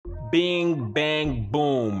Bing, bang,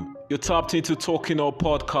 boom. You're tapped into Talking Up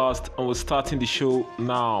Podcast, and we're starting the show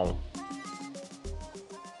now.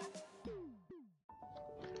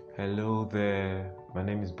 Hello there. My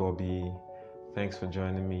name is Bobby. Thanks for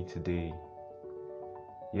joining me today.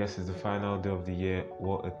 Yes, it's the final day of the year.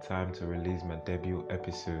 What a time to release my debut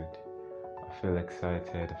episode. I feel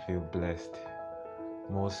excited. I feel blessed.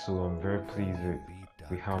 More so, I'm very pleased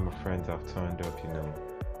with how my friends have turned up,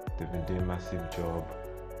 They've been doing a massive job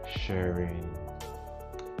sharing,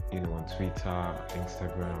 on Twitter,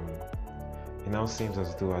 Instagram. It now seems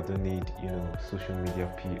as though I don't need, social media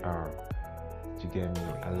PR. Do you get me?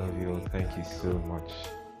 I love you all. Thank you so much.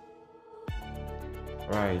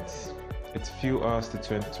 Right. It's a few hours to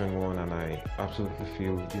 2021 and I absolutely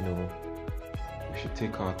feel, we should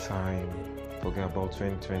take our time, forget about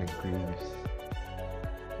 2020 griefs.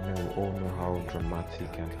 We all know how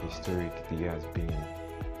dramatic and historic the year has been.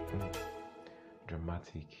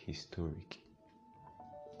 Dramatic, historic.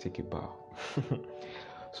 Take a bow.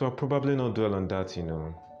 So I'll probably not dwell on that,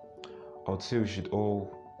 I would say we should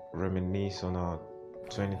all reminisce on our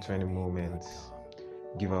 2020 moments,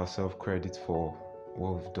 give ourselves credit for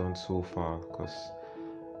what we've done so far, because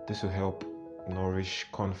this will help nourish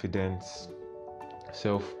confidence,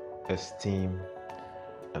 self-esteem,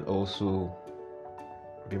 and also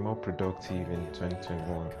be more productive in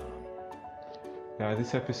 2021. Yeah,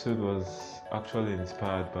 this episode was actually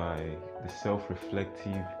inspired by the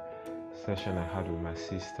self-reflective session I had with my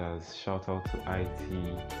sisters. Shout out to IT,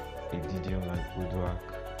 Edidion and Uduak.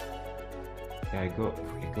 Yeah, it got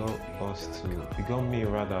me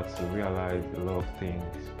to realize a lot of things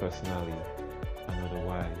personally and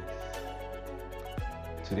otherwise.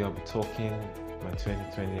 Today I'll be talking my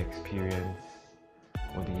 2020 experience,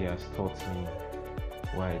 what the year has taught me,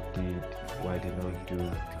 why I did, why I did not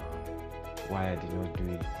do, why I did not do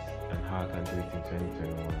it, and how I can do it in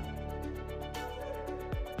 2021.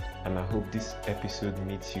 And I hope this episode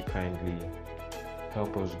meets you kindly,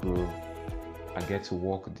 help us grow. I get to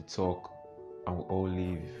walk the talk and we all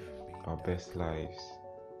live our best lives.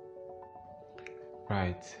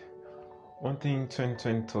 Right. One thing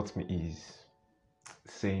 2020 taught me is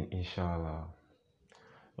saying Inshallah.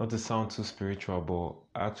 Not to sound too spiritual, but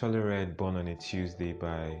I actually read Born on a Tuesday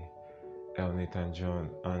by L. Nathan John,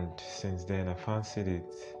 and since then I fancied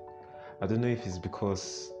it. I don't know if it's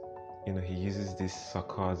because he uses this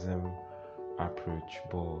sarcasm approach,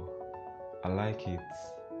 but I like it.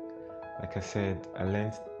 Like I said, I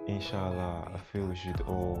learned Inshallah. I feel we should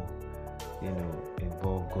all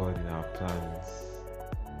involve God in our plans,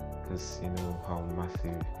 because how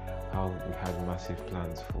we had massive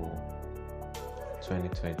plans for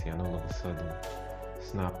 2020, and all of a sudden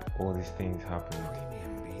snap, all these things happened,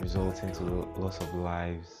 resulting to loss of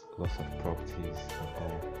lives, loss of properties and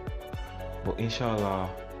all. But inshallah,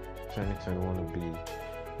 2021 will be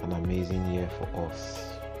an amazing year for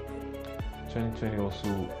us. 2020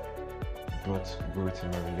 also brought growth in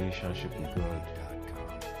my relationship with God.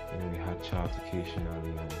 We had chat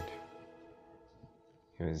occasionally,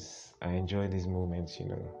 and I enjoy these moments.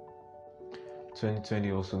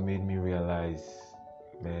 2020 also made me realize,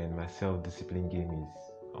 man, my self-discipline game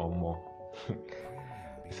is more.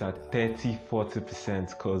 It's at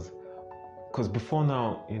 30-40%, because before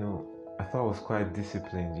now, I thought I was quite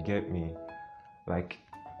disciplined. You get me? Like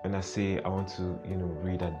when I say I want to,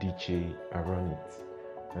 read a DJ, I run it.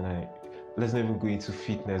 Let's not even go into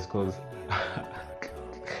fitness, because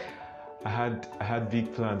I had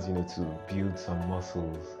big plans, to build some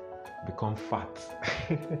muscles, become fat.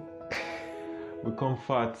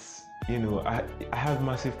 I have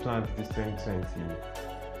massive plans this 2020,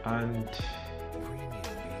 and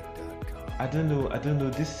I don't know,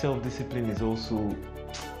 this self-discipline is also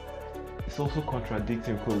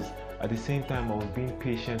contradicting, because at the same time I was being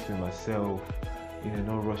patient with myself,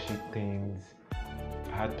 not rushing things.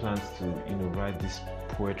 I had plans to, write this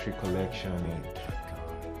poetry collection, and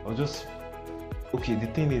I was just, the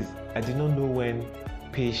thing is, I did not know when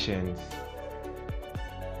patience,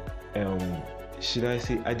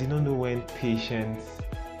 I did not know when patience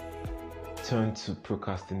turned to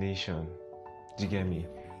procrastination. Do you get me?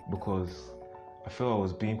 Because I felt I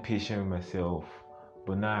was being patient with myself,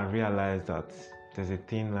 but now I realize that there's a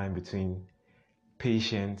thin line between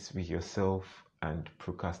patience with yourself and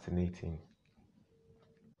procrastinating.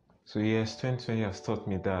 So yes, 2020 has taught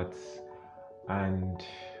me that, and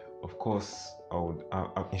of course,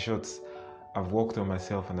 in short, I've worked on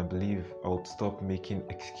myself, and I believe I would stop making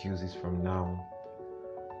excuses from now.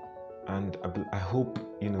 And I hope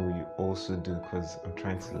you also do, because I'm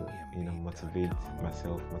trying to motivate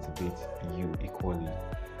myself, motivate you equally.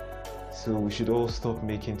 So we should all stop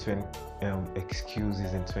making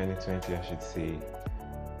excuses in 2020, I should say,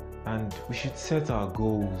 and we should set our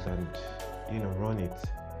goals and run it.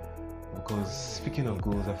 Because speaking of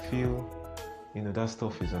goals, I feel that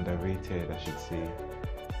stuff is underrated, I should say.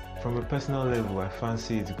 From a personal level, I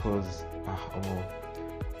fancy it because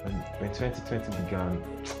when 2020 began,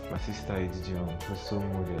 my sister Ejijion was so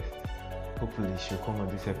modest. Hopefully she'll come on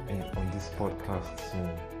this podcast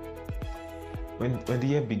soon. When the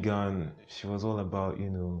year began, she was all about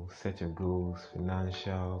set your goals,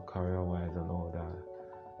 financial, career-wise, and all that.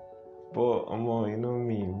 But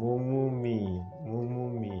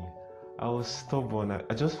me, I was stubborn.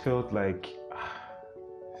 I just felt like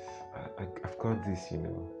I've got this,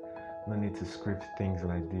 no need to script things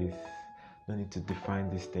like this, no need to define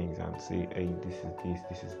these things and say, hey, this is this,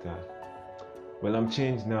 this is that. Well, I'm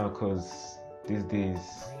changed now because these days,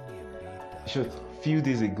 a few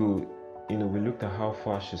days ago, we looked at how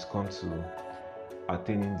far she's come to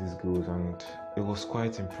attaining these goals, and it was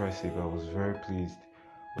quite impressive. I was very pleased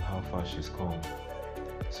with how far she's come.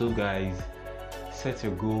 So guys, set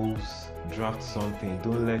your goals, draft something.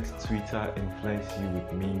 Don't let Twitter influence you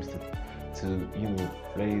with memes to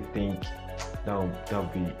let you think that'll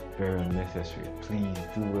be very unnecessary. Please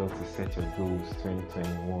do well to set your goals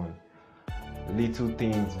 2021. Little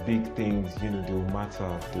things, big things, they'll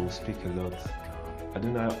matter, they'll speak a lot.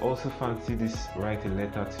 I also fancy this, write a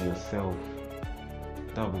letter to yourself.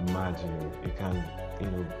 That'll be mad, you can,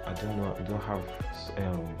 I don't have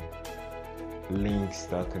links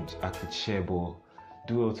that I could share, but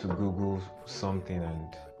do well to Google something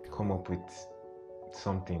and come up with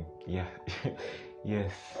something. Yeah.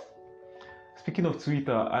 Yes. Speaking of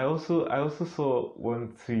Twitter, I also saw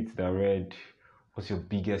one tweet that read, what's your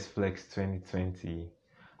biggest flex 2020?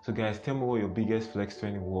 So guys, tell me what your biggest flex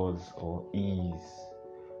 20 was or is.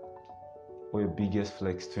 What your biggest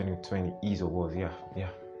flex 2020 is or was. Yeah.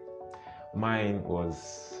 Mine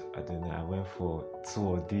was, I went for 2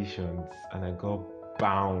 auditions and I got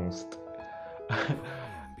bounced. I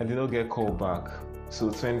did not get called back. So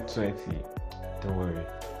 2020, don't worry.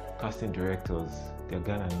 Casting directors, they're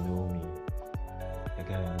gonna know me.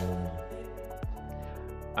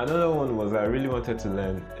 Another one was I really wanted to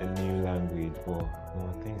learn a new language, but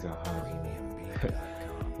things are hard.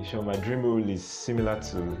 You sure my dream role is similar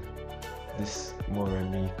to this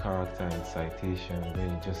Moremi character in Citation, where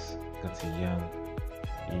you just got to yarn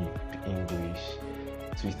in English,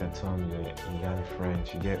 twist and turn, you yarn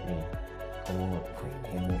French, you get me?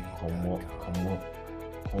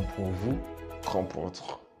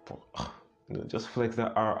 Just flex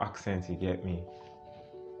that R accent, you get me?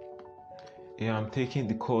 Yeah, I'm taking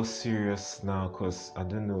the course serious now because I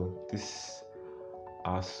don't know, this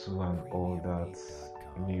ASU and all that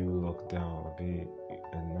new lockdown will be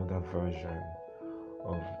another version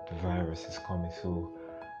of the virus is coming. So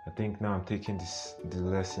I think now I'm taking the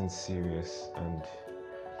lesson serious, and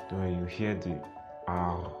when you hear the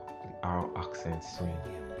R accent soon.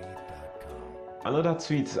 Another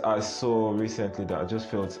tweet I saw recently that I just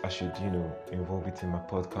felt I should, involve it in my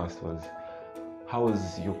podcast was, how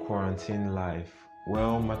was your quarantine life?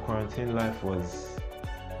 Well, my quarantine life was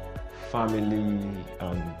family,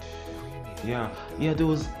 and there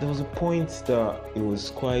was a point that it was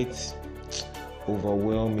quite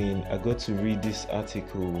overwhelming. I got to read this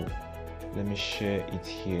article. Let me share it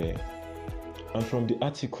here. And from the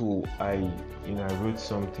article, I wrote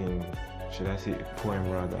something, should I say a poem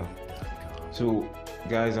rather. So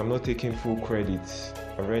guys, I'm not taking full credit.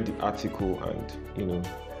 I read the article and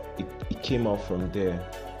it came out from there.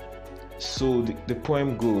 So the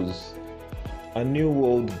poem goes, a new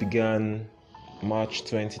world began March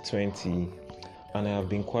 2020, and I have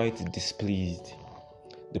been quite displeased.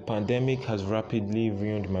 The pandemic has rapidly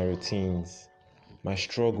ruined my routines, my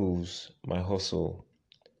struggles, my hustle.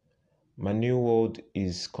 My new world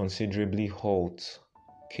is considerably halt,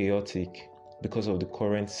 chaotic, because of the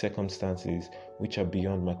current circumstances which are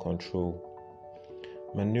beyond my control.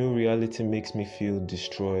 My new reality makes me feel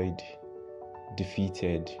destroyed,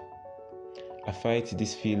 defeated. I fight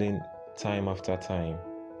this feeling time after time.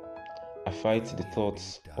 I fight the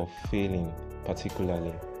thoughts of failing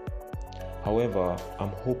particularly. However, I'm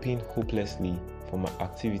hoping hopelessly for my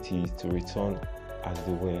activities to return as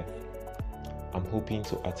they were. I'm hoping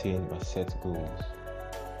to attain my set goals.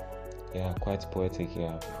 Yeah, quite poetic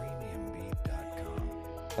here.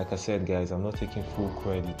 Like I said, guys, I'm not taking full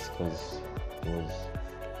credit because it was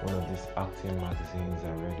one of these acting magazines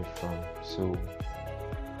I read it from. So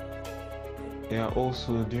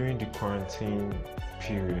also during the quarantine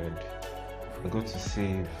period, I got to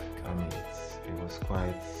save. It was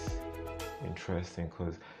quite interesting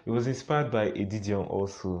because it was inspired by Edidion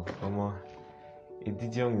also.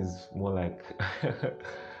 Edidion is more like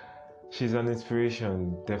she's an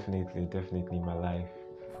inspiration, definitely in my life.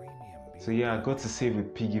 So yeah, I got to save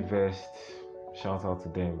with Piggy Vest. Shout out to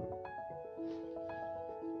them.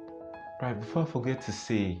 Right, before I forget to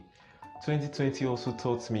say, 2020 also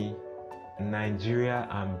taught me Nigeria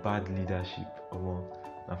and bad leadership.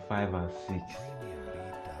 Now 5 and 6.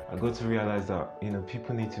 I got to realize that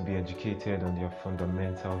people need to be educated on their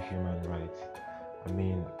fundamental human rights. I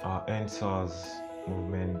mean, our EndSARS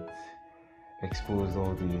movement exposed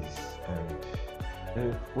all these,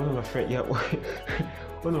 and one of my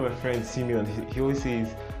friends, Simeon, he always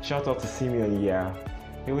says, shout out to Simeon, yeah.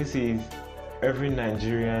 He always says, every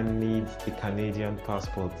Nigerian needs a Canadian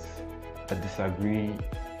passport. I disagree,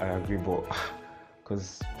 I agree, but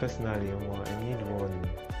because personally, I need one.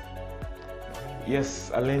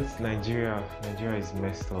 Yes, I learned Nigeria is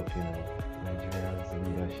messed up, Nigeria's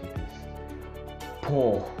leadership is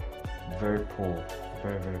poor, very poor,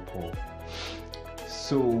 very poor.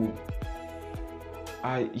 So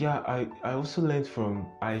I also learned from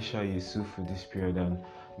Aisha Yesufu this period, and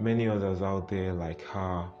many others out there like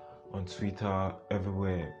her on Twitter,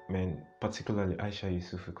 everywhere, man, particularly Aisha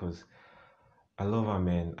Yesufu, because I love her,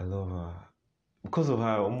 man. I love her. Because of her,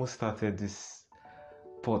 I almost started this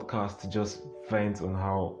podcast to just vent on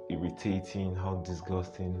how irritating, how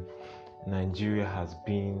disgusting Nigeria has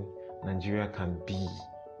been, Nigeria can be.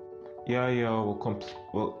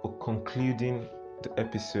 We're concluding the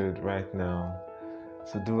episode right now.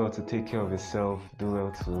 So do well to take care of yourself. Do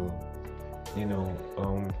well to,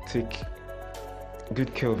 take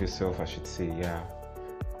good care of yourself, I should say, yeah.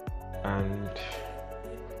 And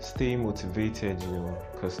stay motivated,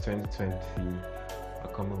 because 2020 are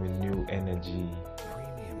coming with new energy,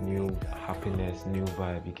 new happiness, new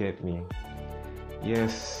vibe. You get me?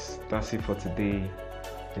 Yes, that's it for today.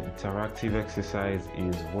 The interactive exercise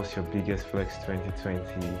is, what's your biggest flex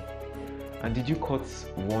 2020? And did you cut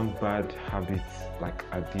one bad habit like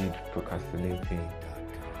I did, procrastinating?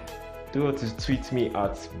 Do want to tweet me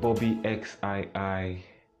at BobbyXII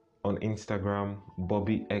on Instagram,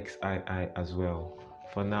 BobbyXII as well.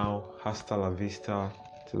 For now, hasta la vista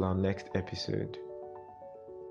till our next episode.